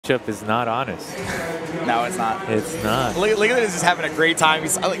matchup is not honest. No, it's not. It's not. Look at this, just having a great time.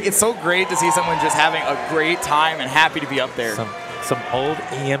 It's so great to see someone just having a great time and happy to be up there. Some old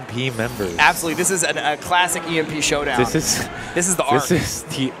EMP members. Absolutely, this is a classic EMP showdown. This is the arc. This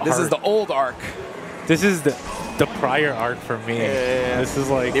is the old arc. This is the prior arc for me. Yeah. This is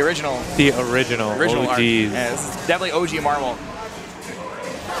like the original. The original OGs. Arc. Yeah, this is definitely OG Marvel.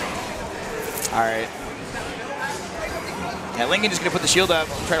 All right. Yeah, Lincoln just gonna put the shield up,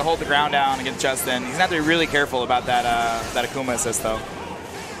 try to hold the ground down against Justin. He's gonna have to be really careful about that Akuma assist though.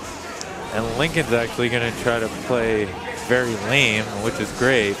 And Lincoln's actually gonna try to play very lame, which is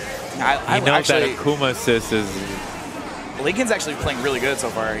great. He knows that Akuma assist is. Lincoln's actually playing really good so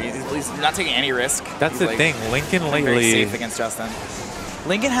far. He's not taking any risk. That's the thing. Lincoln lately very safe against Justin.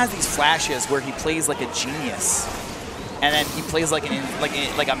 Lincoln has these flashes where he plays like a genius, and then he plays like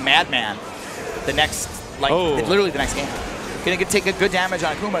a madman. The next, literally the next game. Gonna take a good damage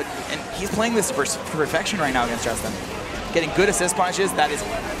on Akuma, and he's playing this for perfection right now against Justin. Getting good assist punishes. That is,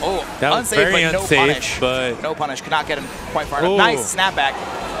 that was unsafe, very but no unsafe, punish. But no punish. Could not get him quite far enough. Nice snapback.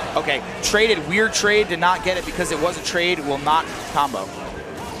 Okay, traded, weird trade, did not get it because it was a trade, will not combo.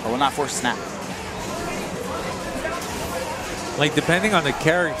 Or will not force a snap. Like, depending on the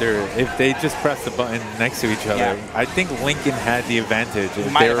character, if they just press the button next to each other, I think Lincoln had the advantage.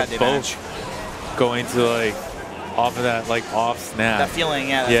 If they were both going to, like, off of that, like, off snap. That feeling,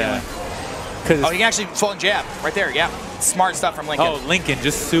 that feeling. Oh, he can actually full jab right there, Smart stuff from Lincoln. Oh, Lincoln,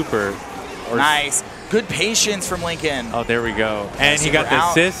 just super. Nice. Good patience from Lincoln. Oh, there we go. And he got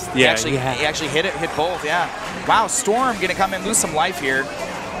the assist. Yeah, he actually hit both, Wow, Storm gonna come in, lose some life here.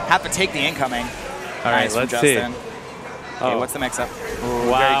 Have to take the incoming. All right, let's see. Okay, what's the mix-up?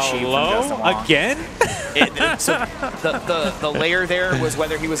 Wow, low again? So the layer there was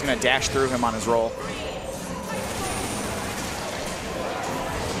whether he was gonna dash through him on his roll.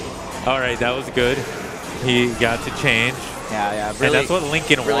 All right, that was good. He got to change. Yeah, really, and that's what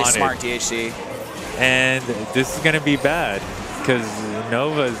Lincoln wanted. Really smart DHC. And this is going to be bad because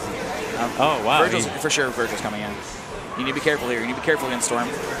Nova's. Oh wow! For sure, Virgil's coming in. You need to be careful here. You need to be careful against Storm.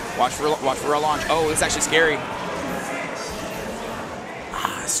 Watch for a launch. Oh, it's actually scary.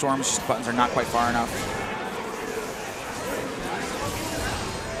 Storm's buttons are not quite far enough.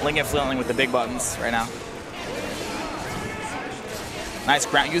 Lincoln flailing with the big buttons right now. Nice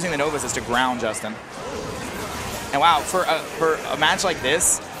ground, using the Nova Assist to ground Justin. And wow, for a match like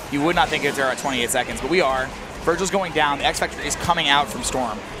this, you would not think they're at 28 seconds, but we are. Virgil's going down. The X Factor is coming out from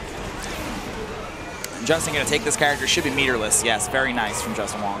Storm. And Justin going to take this character. Should be meterless. Yes, very nice from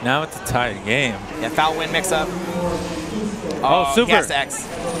Justin Wong. Now it's a tied game. Yeah, foul win mix-up. Oh, super. He has to X.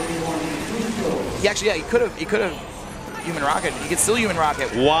 He actually, he could have Human Rocket. He could still Human Rocket.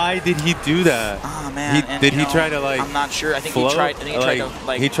 Why did he do that? Oh man! Did he try to like? I'm not sure. I think float? he tried.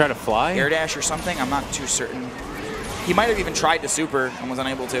 He tried to fly. Air dash or something. I'm not too certain. He might have even tried to super and was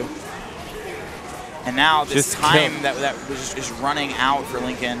unable to. And now this time that was just running out for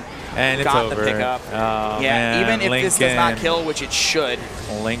Lincoln. And got it's over. The pickup. Oh, man. Even if Lincoln, this does not kill, which it should.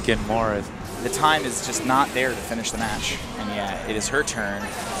 Lincoln Morris. The time is just not there to finish the match. And it is her turn.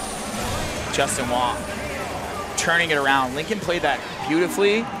 Justin Wong turning it around. Lincoln played that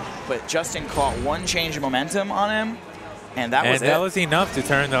beautifully, but Justin caught one change of momentum on him, and that was it. And that was enough to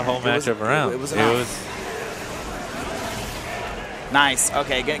turn the whole matchup around. It was enough. Nice.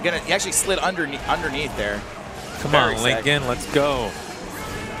 Okay, he actually slid underneath there. Come on, Lincoln, let's go.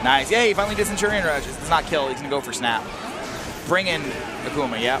 Nice. Yeah, he finally did Centurion Rush. It's not kill. He's going to go for snap. Bring in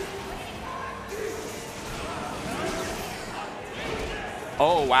Akuma, yep.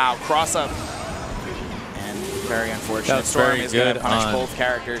 Oh, wow. Cross up. And very unfortunate. Storm is going to punish both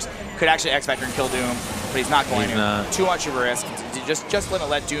characters. Could actually X Factor and kill Doom, but he's not going to. Too much of a risk. Just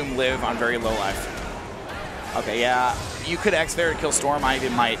let Doom live on very low life. Okay, yeah. You could X there to kill Storm. I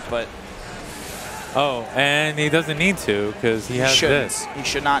even might, but. Oh, and he doesn't need to because he has this. He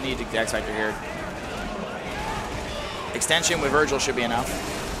should not need to X Factor here. Extension with Virgil should be enough.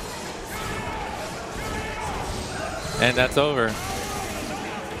 And that's over.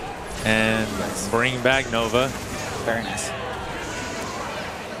 And bring back Nova. Very nice.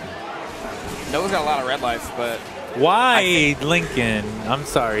 Nova's got a lot of red life, but. Why, Lincoln? I'm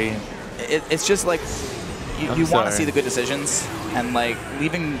sorry. It's just like. You want to see the good decisions, and like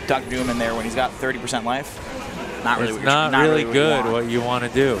leaving Dr. Doom in there when he's got 30% life, not really. It's not really good what you want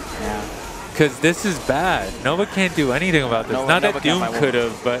to do. Yeah. Because this is bad. Nova can't do anything about this. Not that Doom could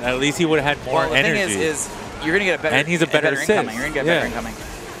have, but at least he would have had more energy. The thing is you're gonna get a better. And he's a better incoming. You're gonna get a better incoming.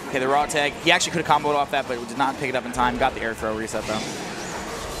 Okay, the raw tag. He actually could have comboed off that, but did not pick it up in time. Got the air throw reset though.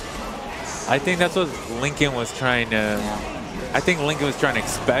 I think that's what Lincoln was trying to I think Lincoln was trying to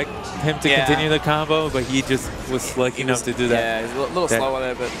expect him to continue the combo, but he just was slick enough to do that. Yeah, he's a little slow with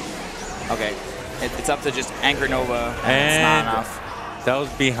it, but okay. It's up to just Anchor Nova, and it's not enough. That was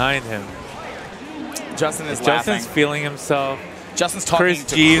behind him. Justin is laughing. Justin's feeling himself. Justin's talking Chris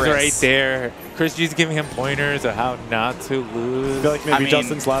to G's Chris. right there. Chris G's giving him pointers of how not to lose. I feel like maybe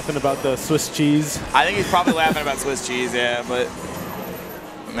Justin's laughing about the Swiss cheese. I think he's probably laughing about Swiss cheese, yeah, but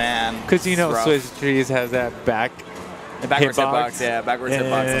man. Because you know Swiss cheese has that backwards hitbox. Yeah, backwards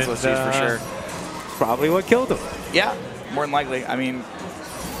hitbox on Swiss cheese for sure. Probably what killed him. Yeah, more than likely. I mean,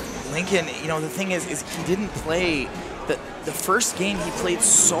 Lincoln, you know, the thing is he didn't play the first game. He played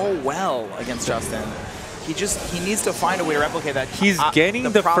so well against Justin. He needs to find a way to replicate that. He's getting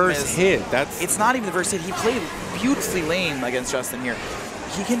the first hit. It's not even the first hit. He played beautifully lame against Justin here.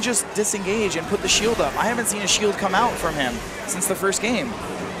 He can just disengage and put the shield up. I haven't seen a shield come out from him since the first game.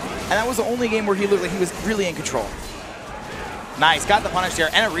 And that was the only game where he looked like he was really in control. Nice, got the punish there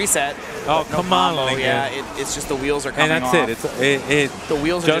and a reset. Oh, no come on, Lincoln. Yeah, it's just the wheels are coming off. And that's it. The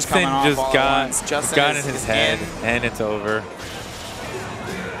wheels are just coming off. Justin just got in his head, and it's over.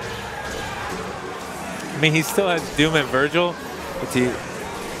 I mean, he still has Doom and Virgil, but he...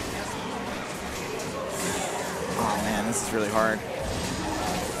 Oh, man, this is really hard.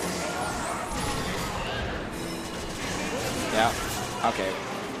 Yeah. Okay.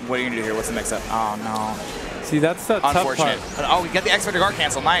 What are you going to do here? What's the mix-up? Oh, no. See, that's the tough part. Oh, we got the X-Factor guard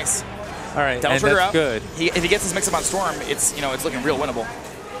cancel. Nice. All right, Double trigger that's up. Good. If he gets his mix-up on Storm, it's looking real winnable.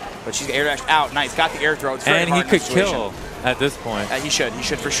 But she's air dashed out. Nice. Got the air throw. It's very and hard he could kill at this point. He should. He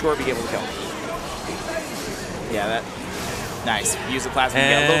should for sure be able to kill. Yeah, that. Nice. Use the plasma to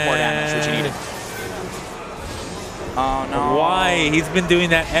get a little more damage, which you needed. Oh no! Why? He's been doing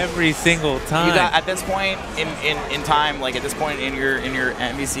that every single time. You got at this point in time, like at this point in your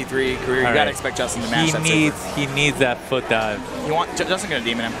UMvC3 career, you gotta expect Justin to mash that server. He needs that foot dive. Justin gonna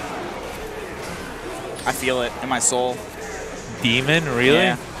demon him. I feel it in my soul. Demon, really?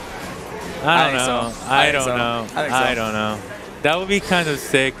 Yeah. I don't know. I don't know. I don't know. That would be kind of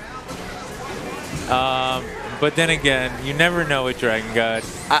sick. But then again, you never know with DragonGod.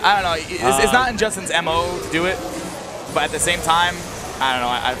 I don't know. It's not in Justin's MO to do it. But at the same time, I don't know.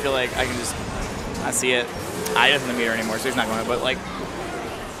 I feel like I can just, I see it. He doesn't have the meter anymore, so he's not going to. But like,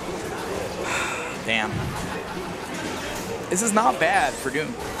 damn. This is not bad for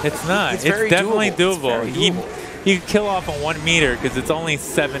Doom. It's not. It's definitely doable. He could kill off on 1 meter because it's only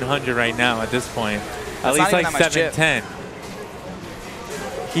 700 right now at this point. At least like 710.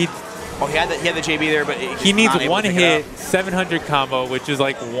 Oh, he had the JB there, but he needs 1 hit, 700 combo, which is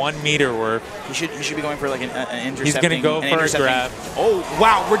like 1 meter worth. He should be going for like an intercepting. He's gonna go for a grab. Oh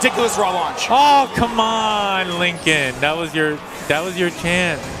wow, ridiculous raw launch. Oh come on, Lincoln, that was your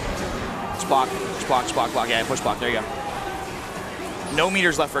chance. Just block. Yeah, push block. There you go. No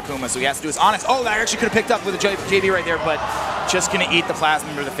meters left for Akuma, so he has to do his honest. Oh, that actually could have picked up with a JB right there, but just gonna eat the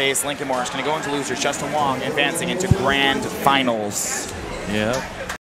plasma to the face. Lincoln Morris gonna go into losers. JWong advancing into grand finals. Yep.